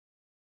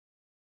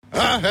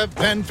I have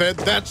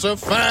PenFed, that's a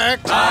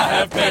fact. I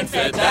have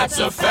PenFed, that's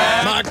a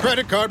fact. My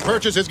credit card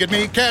purchases get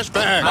me cash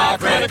back. My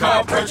credit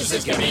card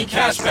purchases get me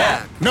cash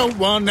back. No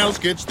one else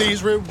gets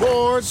these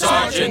rewards.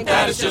 Sergeant,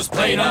 that is just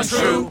plain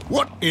untrue.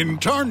 What in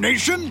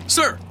tarnation?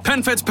 Sir,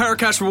 PenFed's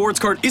Paracash Rewards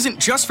Card isn't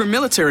just for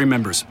military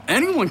members.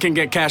 Anyone can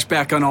get cash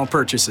back on all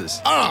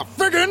purchases. Ah,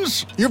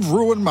 Figgins, you've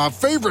ruined my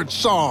favorite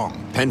song.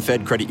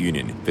 PenFed Credit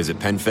Union. Visit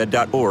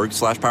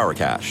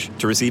penfed.org/powercash.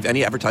 To receive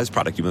any advertised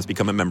product, you must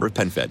become a member of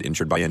PenFed,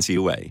 insured by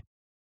NCUA.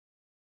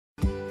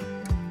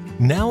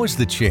 Now is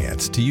the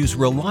chance to use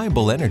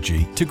reliable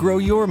energy to grow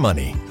your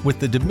money with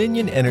the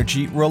Dominion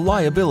Energy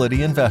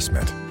Reliability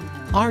Investment.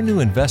 Our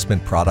new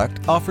investment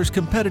product offers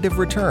competitive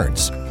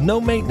returns, no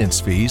maintenance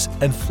fees,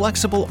 and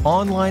flexible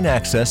online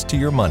access to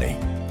your money.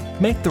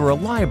 Make the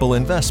reliable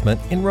investment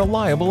in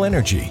reliable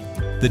energy.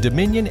 The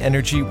Dominion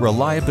Energy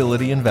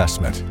Reliability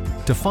Investment.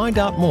 To find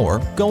out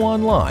more, go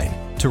online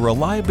to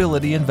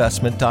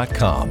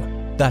reliabilityinvestment.com.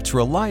 That's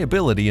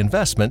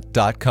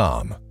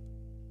reliabilityinvestment.com.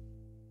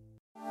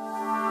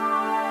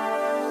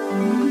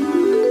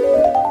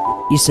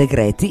 I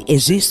segreti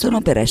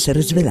esistono per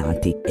essere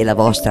svelati e la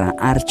vostra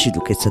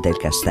arciduchessa del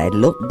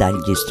castello,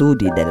 dagli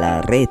studi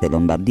della rete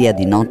Lombardia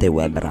di Note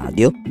Web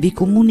Radio, vi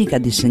comunica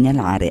di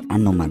segnalare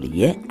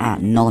anomalie a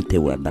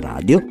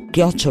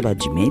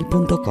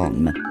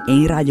notewebradio@gmail.com e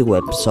in radio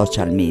web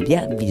social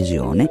media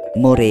Visione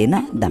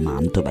Morena da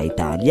Mantova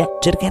Italia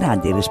cercherà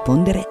di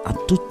rispondere a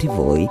tutti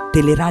voi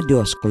teleradio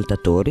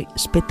ascoltatori,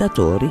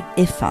 spettatori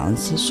e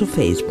fans su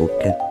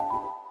Facebook.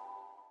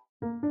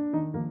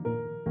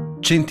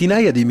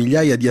 Centinaia di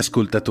migliaia di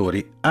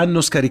ascoltatori hanno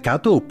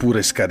scaricato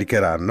oppure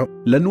scaricheranno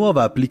la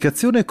nuova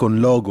applicazione con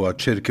logo a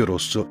cerchio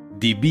rosso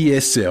di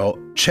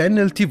BSO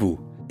Channel TV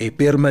e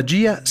per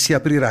magia si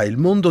aprirà il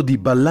mondo di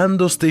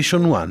Ballando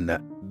Station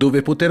One,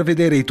 dove poter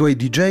vedere i tuoi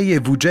DJ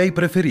e VJ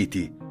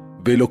preferiti.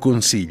 Ve lo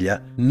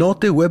consiglia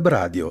Note Web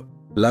Radio,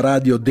 la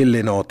radio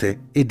delle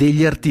note e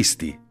degli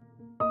artisti.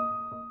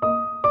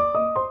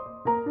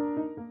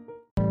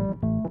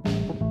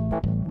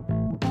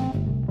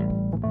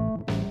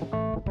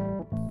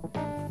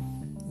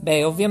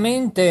 Beh,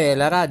 ovviamente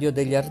la radio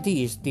degli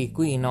artisti,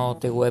 qui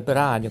Note Web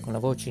Radio con la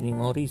voce di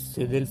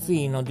Maurizio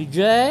Delfino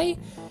DJ.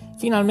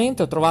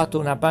 Finalmente ho trovato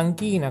una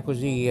panchina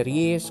così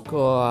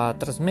riesco a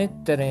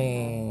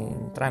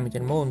trasmettere tramite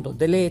il mondo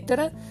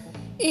dell'etere.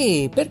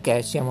 E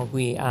perché siamo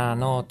qui a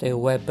Note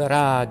Web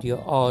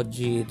Radio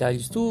oggi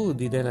dagli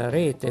studi della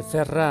rete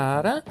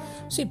Ferrara?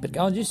 Sì, perché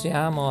oggi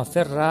siamo a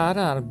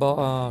Ferrara al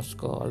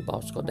bosco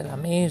della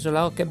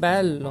Mesola. Oh, che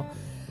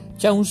bello!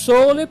 C'è un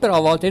sole, però a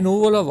volte è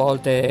nuvolo, a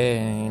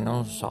volte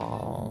non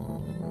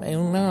so, è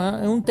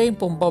un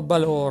tempo un po'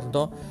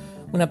 balordo,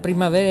 una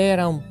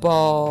primavera un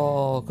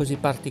po' così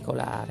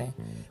particolare.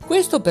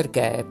 Questo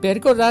perché? Per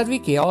ricordarvi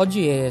che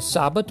oggi è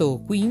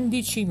sabato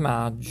 15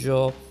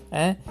 maggio,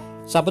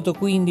 Sabato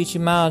 15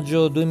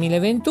 maggio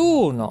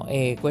 2021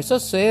 e questa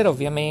sera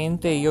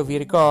ovviamente io vi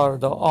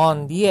ricordo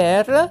On The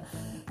Air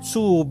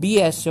su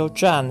BSO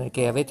Channel,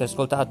 che avete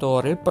ascoltato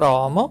ora il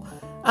promo,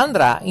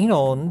 andrà in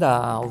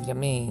onda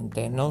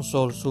ovviamente non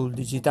solo sul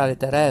digitale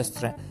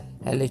terrestre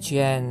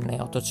LCN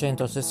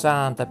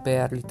 860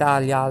 per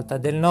l'Italia Alta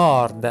del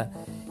Nord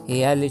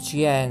e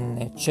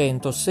LCN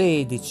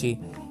 116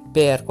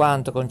 per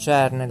quanto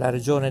concerne la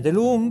regione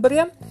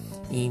dell'Umbria,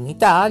 in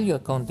Italia,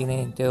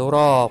 continente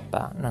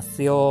Europa,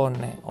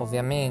 nazione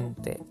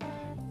ovviamente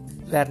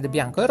verde,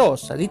 bianco e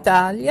rossa,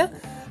 l'Italia,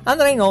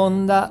 andrà in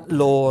onda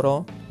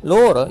loro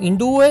in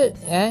due,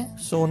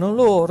 sono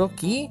loro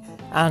chi?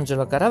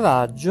 Angelo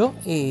Caravaggio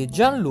e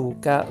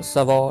Gianluca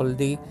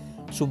Savoldi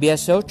su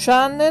BSO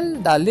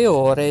Channel dalle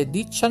ore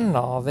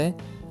 19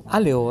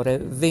 alle ore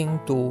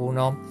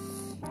 21.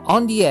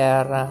 On the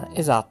air,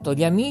 esatto,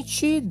 gli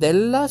amici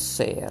della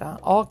sera.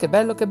 Oh, che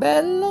bello, che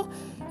bello!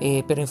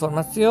 E per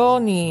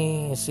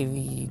informazioni, se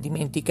vi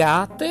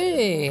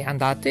dimenticate,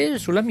 andate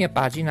sulla mia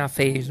pagina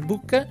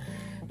Facebook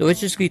dove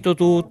c'è scritto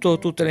tutto,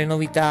 tutte le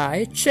novità,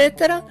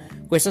 eccetera.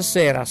 Questa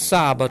sera,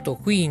 sabato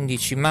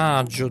 15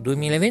 maggio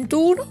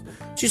 2021,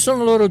 ci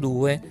sono loro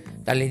due,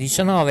 dalle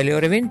 19 alle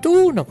ore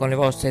 21, con le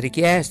vostre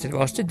richieste, le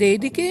vostre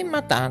dediche,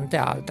 ma tante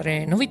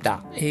altre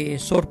novità e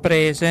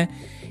sorprese.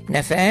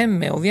 In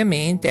FM,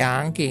 ovviamente,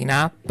 anche in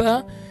app,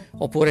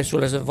 oppure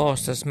sulla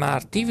vostra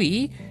Smart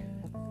TV,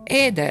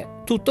 ed è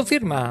tutto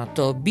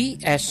firmato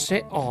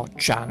BSO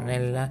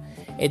Channel.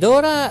 Ed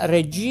ora,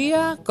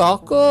 regia,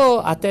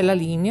 Coco, a te la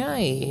linea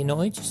e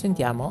noi ci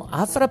sentiamo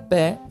a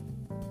frappè.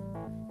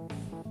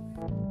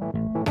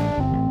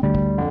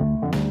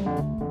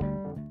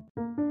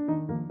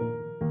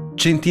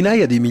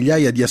 Centinaia di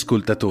migliaia di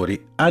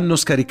ascoltatori hanno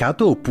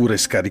scaricato oppure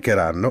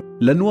scaricheranno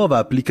la nuova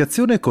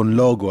applicazione con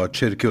logo a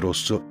cerchio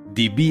rosso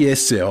di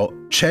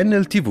BSO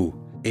Channel TV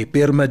e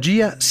per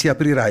magia si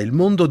aprirà il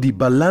mondo di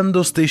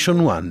Ballando Station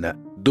One,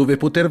 dove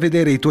poter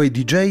vedere i tuoi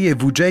DJ e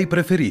VJ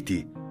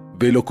preferiti.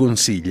 Ve lo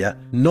consiglia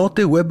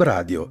Note Web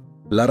Radio,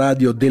 la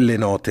radio delle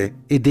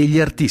note e degli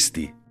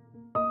artisti.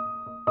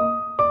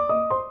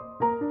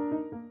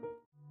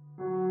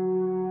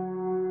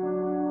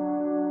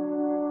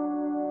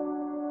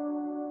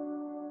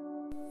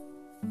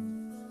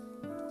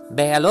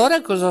 Beh,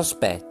 allora cosa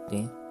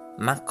aspetti?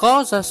 Ma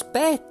cosa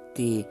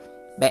aspetti?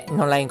 Beh,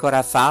 non l'hai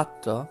ancora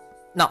fatto?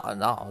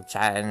 No,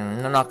 cioè,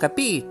 non ho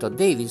capito.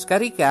 Devi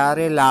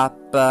scaricare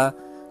l'app.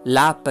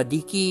 L'app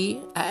di chi?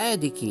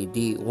 Di chi?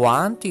 Di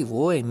One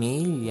TV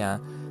Emilia.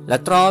 La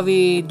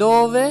trovi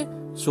dove?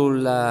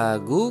 Sul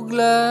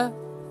Google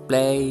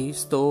Play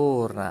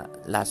Store.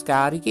 La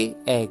scarichi,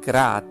 è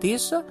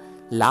gratis.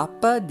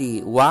 L'app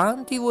di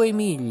One TV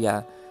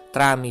Emilia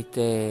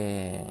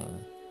tramite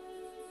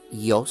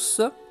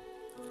iOS,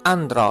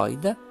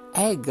 Android,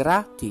 è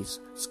gratis.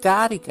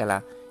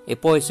 Scaricala e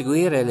puoi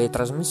seguire le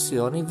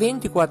trasmissioni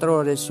 24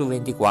 ore su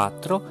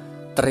 24,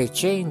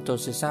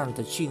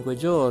 365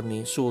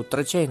 giorni su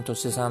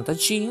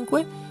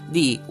 365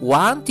 di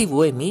One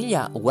TV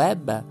Emilia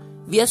Web.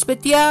 Vi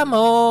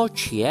aspettiamo,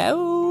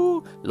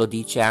 ciao! Lo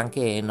dice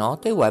anche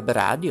Note Web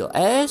Radio.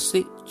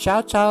 Sì,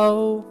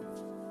 ciao!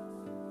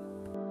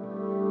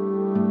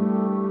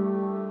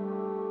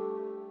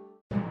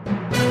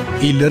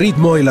 Il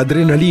ritmo e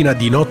l'adrenalina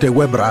di Note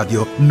Web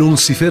Radio non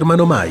si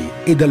fermano mai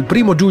e dal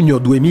 1 giugno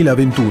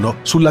 2021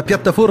 sulla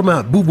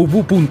piattaforma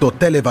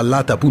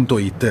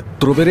www.televallata.it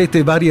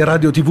troverete varie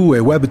radio TV e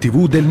web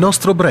TV del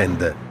nostro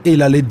brand e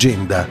la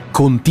leggenda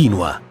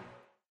continua.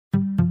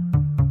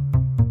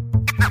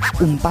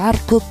 Un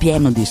parco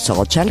pieno di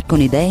social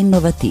con idee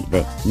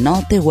innovative.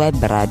 Note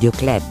Web Radio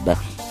Club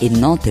e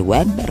Note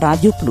Web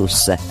Radio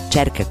Plus.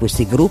 Cerca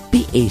questi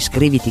gruppi e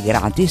iscriviti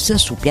gratis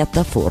su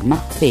piattaforma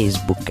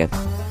Facebook.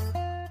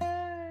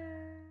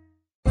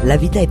 La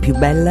vita è più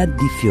bella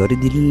di fiori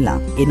di lilla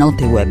e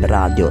Note Web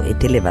Radio e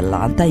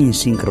Televallata in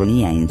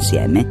sincronia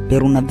insieme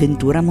per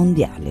un'avventura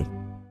mondiale.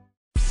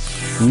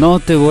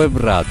 Note Web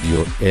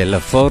Radio è la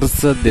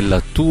forza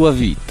della tua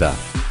vita.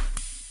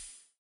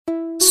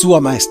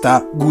 Sua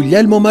Maestà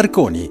Guglielmo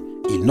Marconi,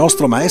 il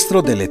nostro maestro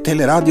delle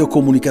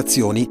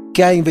teleradiocomunicazioni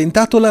che ha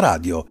inventato la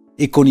radio,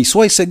 e con i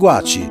suoi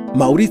seguaci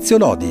Maurizio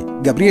Lodi,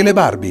 Gabriele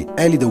Barbi,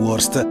 Eli The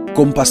Worst,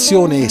 con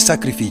passione e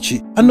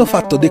sacrifici hanno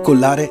fatto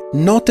decollare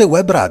Note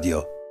Web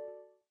Radio.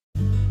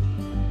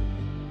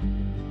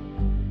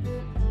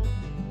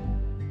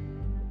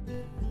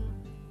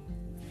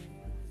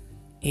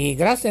 E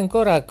grazie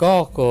ancora a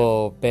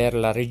Coco per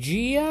la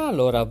regia.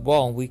 Allora,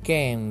 buon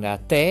weekend a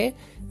te,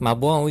 ma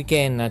buon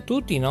weekend a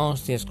tutti i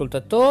nostri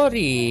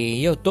ascoltatori.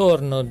 Io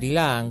torno di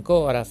là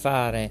ancora a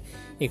fare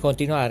e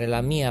continuare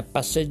la mia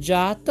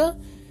passeggiata,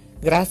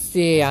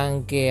 grazie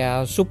anche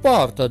al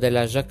supporto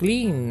della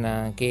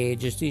Jacqueline che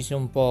gestisce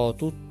un po'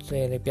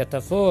 tutte le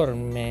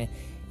piattaforme.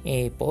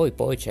 E poi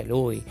c'è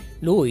lui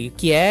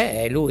chi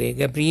è? Lui è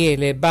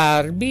Gabriele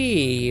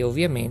Barbi,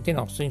 ovviamente il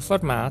nostro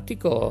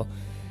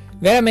informatico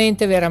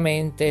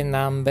veramente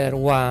number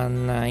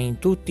one in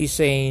tutti i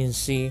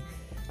sensi.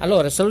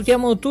 Allora,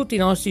 salutiamo tutti i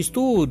nostri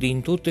studi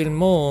in tutto il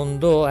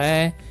mondo,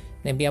 ne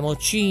abbiamo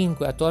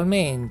 5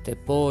 attualmente,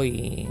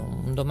 poi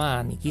un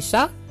domani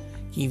chissà,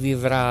 chi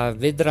vivrà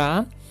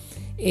vedrà.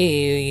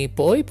 E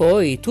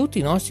poi tutti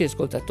i nostri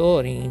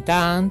ascoltatori, in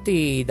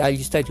tanti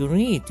dagli Stati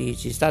Uniti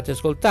ci state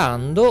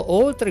ascoltando,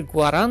 oltre il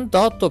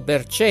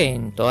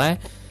 48%,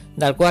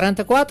 dal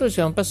 44%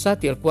 siamo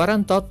passati al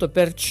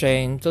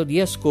 48% di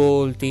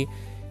ascolti.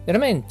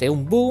 Veramente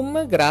un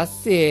boom,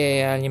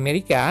 grazie agli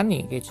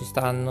americani che ci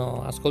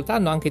stanno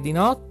ascoltando anche di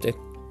notte,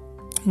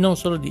 non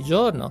solo di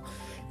giorno,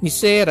 di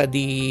sera,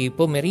 di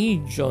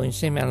pomeriggio,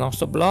 insieme al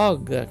nostro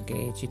blog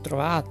che ci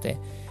trovate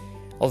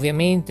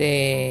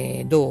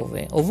ovviamente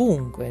dove?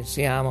 Ovunque,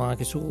 siamo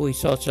anche sui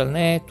social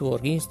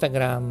network,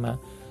 Instagram,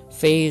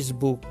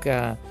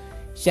 Facebook,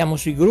 siamo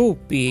sui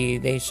gruppi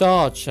dei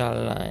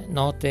social,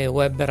 Note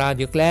Web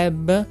Radio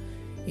Club,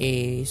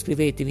 e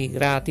iscrivetevi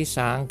gratis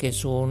anche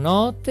su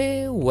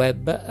Note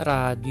Web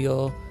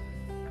Radio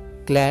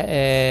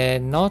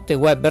Note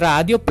Web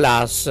Radio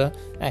Plus.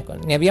 Ecco,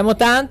 ne abbiamo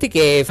tanti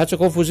che faccio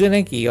confusione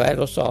anch'io,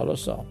 lo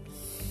so.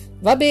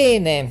 Va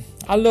bene,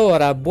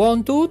 allora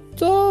buon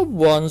tutto,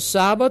 buon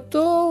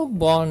sabato,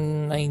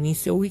 buon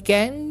inizio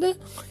weekend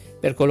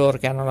per coloro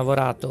che hanno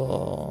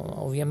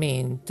lavorato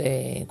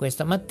ovviamente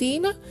questa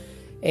mattina.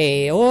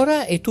 E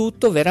ora è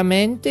tutto,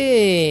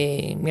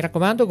 veramente, mi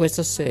raccomando,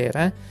 questa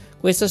sera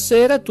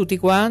tutti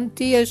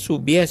quanti su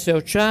BSO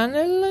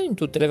Channel, in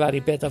tutte le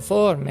varie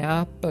piattaforme,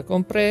 app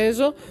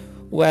compreso,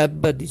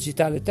 web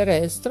digitale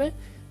terrestre,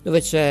 dove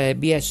c'è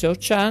BSO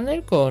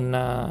Channel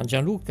con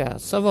Gianluca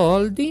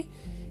Savoldi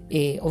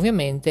e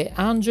ovviamente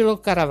Angelo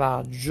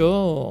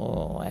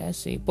Caravaggio.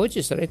 Sì, poi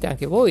ci sarete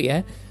anche voi,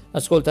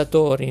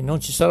 ascoltatori, non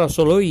ci sarò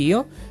solo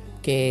io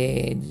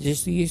che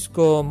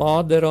gestisco,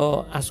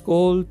 modero,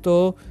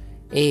 ascolto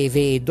e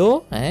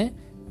vedo,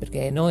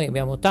 perché noi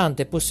abbiamo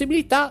tante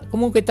possibilità.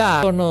 Comunque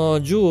torno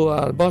giù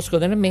al Bosco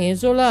della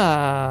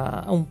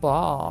Mesola un po'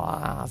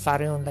 a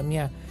fare la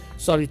mia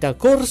solita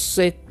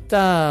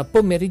corsetta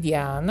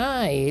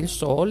pomeridiana, e il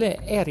sole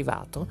è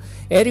arrivato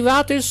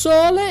il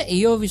sole.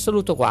 Io vi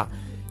saluto qua.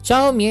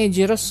 Ciao miei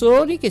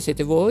girasoli, che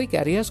siete voi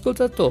cari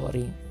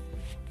ascoltatori.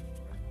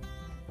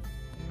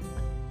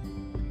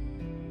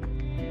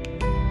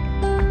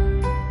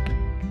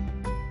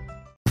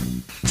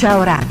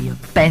 Ciao Radio,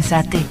 pensa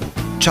a te.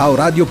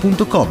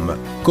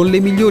 ciaoradio.com, con le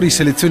migliori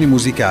selezioni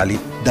musicali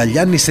dagli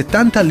anni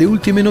 70 alle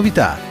ultime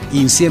novità,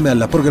 insieme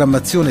alla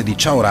programmazione di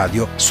Ciao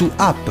Radio su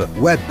app,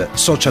 web,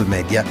 social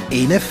media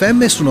e in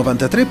FM su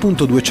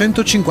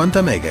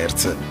 93.250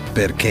 MHz.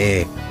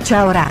 Perché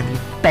Ciao Radio,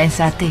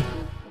 pensa a te.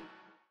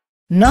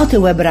 Note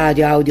Web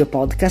Radio Audio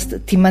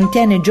Podcast ti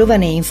mantiene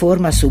giovane e in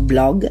forma su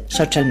blog,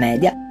 social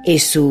media e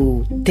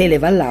su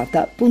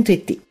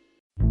televallata.it.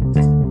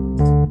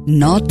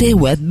 Note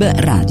Web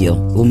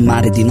Radio, un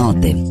mare di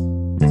note.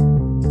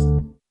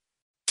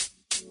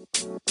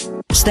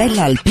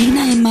 Stella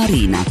Alpina e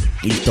Marina,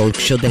 il talk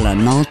show della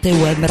Note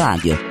Web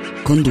Radio.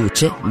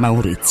 Conduce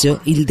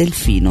Maurizio il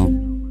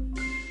Delfino.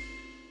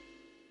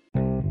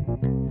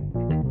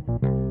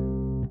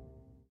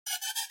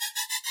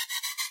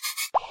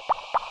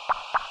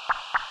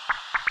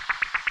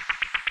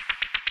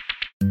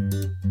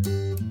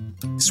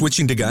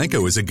 Switching to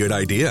Geico is a good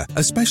idea,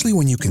 especially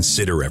when you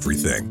consider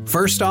everything.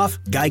 First off,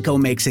 Geico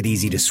makes it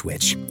easy to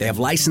switch. They have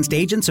licensed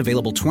agents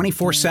available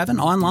 24/7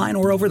 online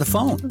or over the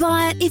phone.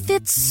 But if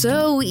it's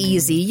so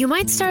easy, you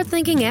might start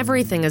thinking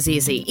everything is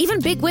easy, even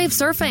big wave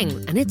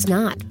surfing. And it's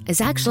not. It's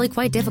actually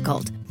quite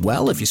difficult.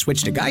 Well, if you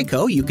switch to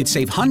Geico, you could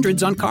save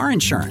hundreds on car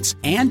insurance.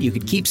 And you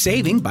could keep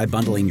saving by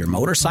bundling your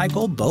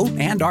motorcycle, boat,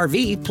 and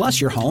RV,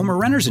 plus your home or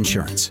renter's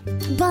insurance.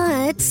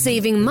 But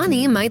saving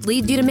money might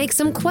lead you to make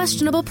some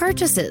questionable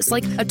purchases,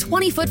 like a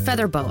 20-foot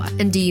feather boa.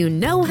 And do you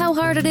know how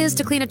hard it is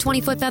to clean a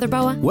 20-foot feather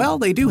boa? Well,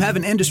 they do have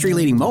an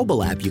industry-leading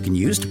mobile app you can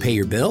use to pay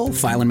your bill,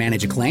 file and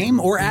manage a claim,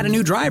 or add a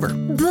new driver.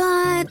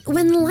 But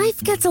when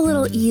life gets a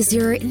little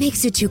easier, it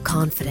makes you too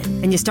confident.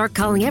 And you start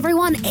calling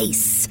everyone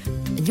Ace.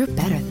 And you're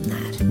better than that.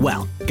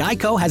 Well,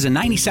 Geico has a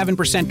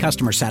 97%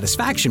 customer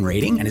satisfaction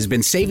rating and has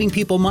been saving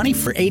people money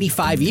for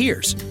 85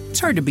 years. It's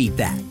hard to beat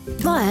that.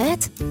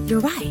 But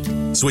you're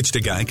right. Switch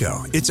to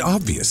Geico. It's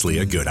obviously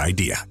a good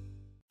idea.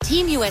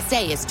 Team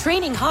USA is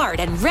training hard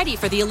and ready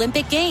for the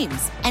Olympic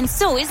Games. And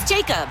so is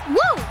Jacob.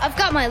 Whoa! I've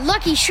got my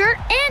lucky shirt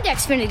and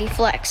Xfinity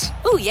Flex.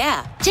 Oh,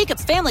 yeah.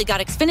 Jacob's family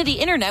got Xfinity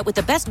Internet with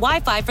the best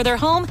Wi-Fi for their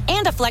home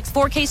and a Flex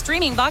 4K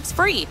streaming box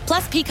free,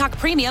 plus Peacock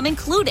Premium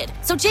included.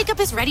 So Jacob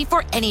is ready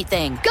for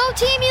anything. Go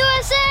Team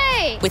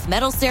USA! With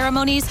medal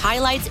ceremonies,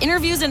 highlights,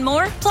 interviews, and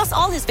more, plus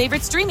all his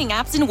favorite streaming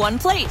apps in one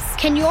place.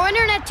 Can your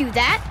internet do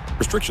that?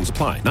 Restrictions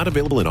apply. Not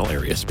available in all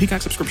areas.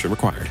 Peacock subscription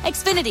required.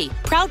 Xfinity,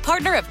 proud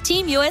partner of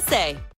Team USA.